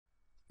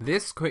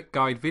This quick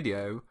guide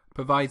video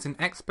provides an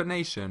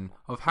explanation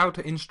of how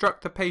to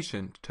instruct the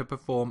patient to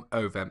perform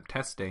oVEMP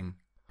testing.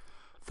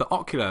 The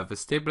ocular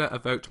vestibular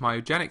evoked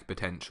myogenic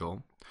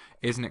potential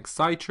is an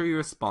excitatory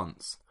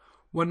response.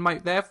 One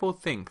might therefore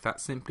think that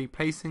simply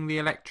placing the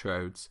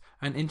electrodes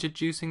and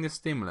introducing the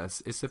stimulus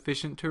is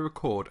sufficient to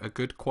record a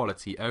good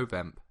quality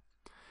oVEMP.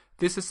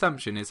 This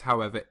assumption is,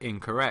 however,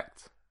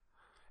 incorrect.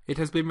 It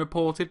has been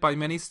reported by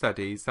many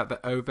studies that the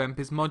oVEMP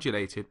is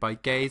modulated by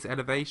gaze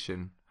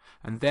elevation,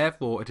 and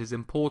therefore it is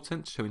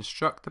important to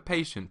instruct the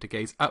patient to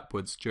gaze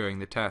upwards during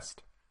the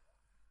test.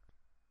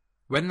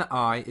 When the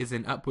eye is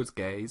in upwards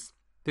gaze,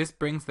 this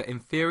brings the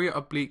inferior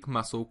oblique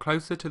muscle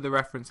closer to the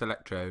reference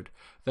electrode,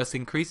 thus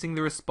increasing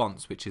the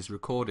response which is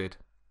recorded.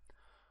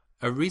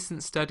 A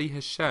recent study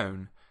has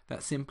shown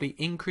that simply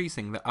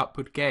increasing the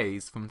upward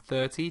gaze from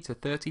 30 to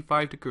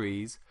 35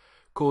 degrees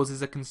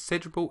causes a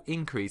considerable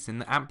increase in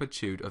the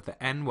amplitude of the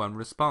N1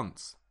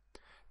 response.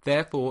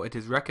 Therefore, it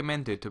is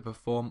recommended to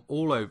perform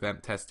all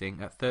oVEMP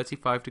testing at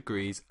 35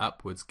 degrees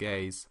upwards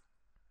gaze.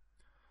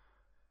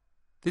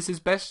 This is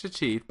best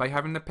achieved by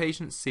having the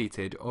patient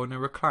seated or in a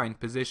reclined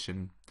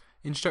position.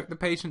 Instruct the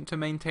patient to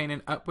maintain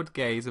an upward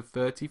gaze of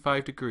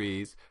 35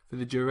 degrees for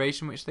the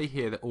duration which they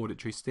hear the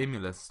auditory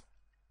stimulus.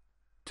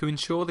 To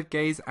ensure the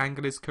gaze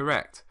angle is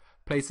correct,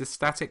 place a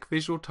static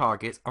visual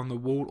target on the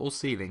wall or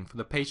ceiling for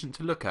the patient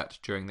to look at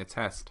during the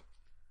test.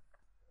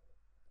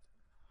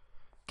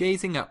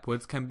 Gazing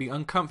upwards can be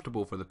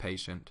uncomfortable for the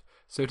patient,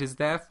 so it is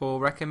therefore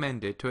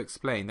recommended to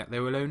explain that they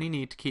will only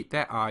need to keep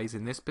their eyes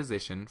in this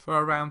position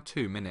for around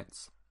 2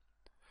 minutes.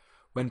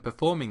 When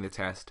performing the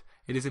test,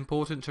 it is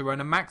important to run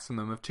a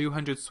maximum of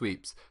 200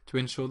 sweeps to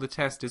ensure the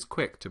test is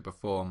quick to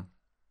perform.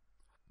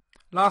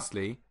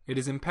 Lastly, it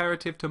is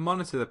imperative to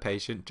monitor the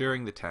patient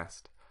during the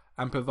test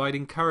and provide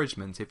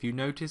encouragement if you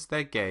notice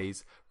their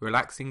gaze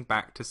relaxing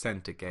back to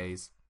center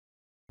gaze.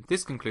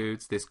 This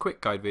concludes this quick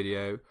guide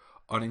video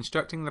on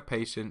instructing the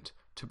patient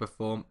to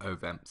perform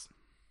oVEMPs.